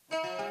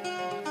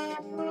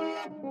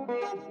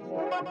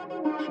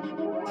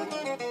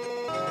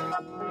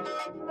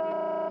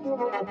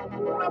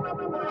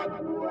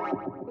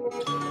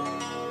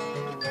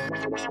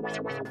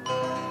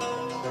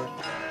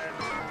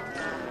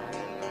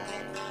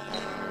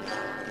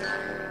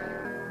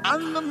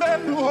And the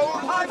men who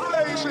hold high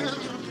places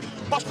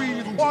must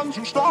be the ones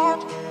who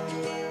start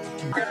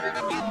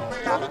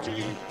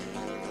reality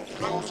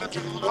closer to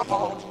the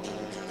heart,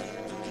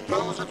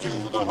 closer to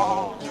the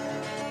heart.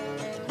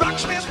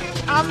 Blacksmith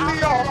and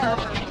the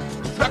art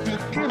reflected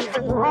in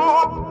their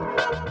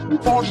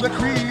art, forge their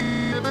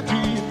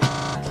creativity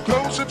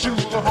closer to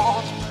the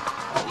heart,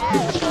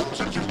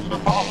 closer to the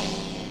heart.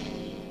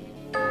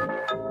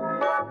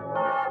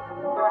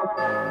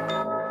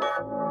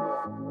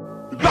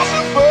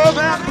 Philosophers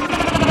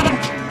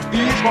and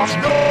each must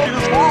know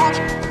his heart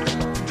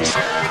to see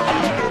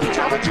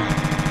reality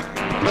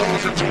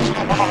closer to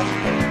the heart,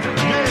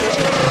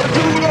 yeah,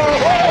 to the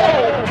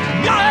heart,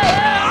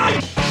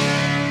 yeah.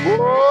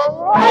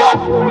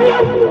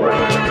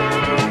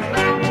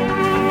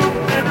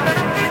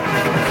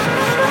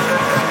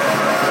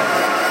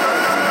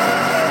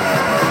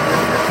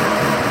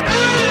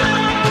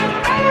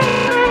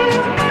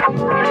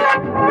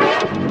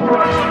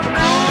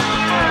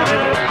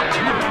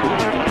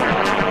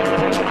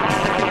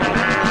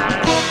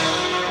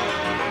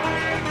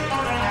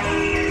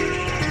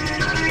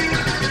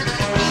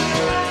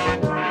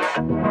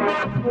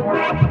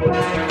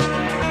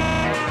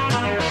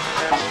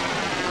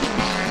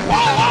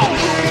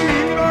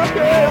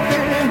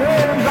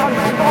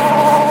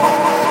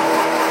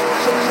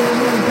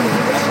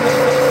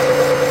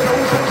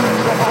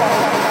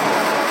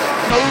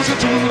 Closer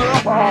to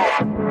the heart,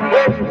 to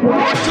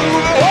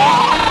the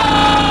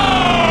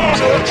heart,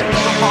 to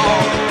the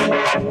heart.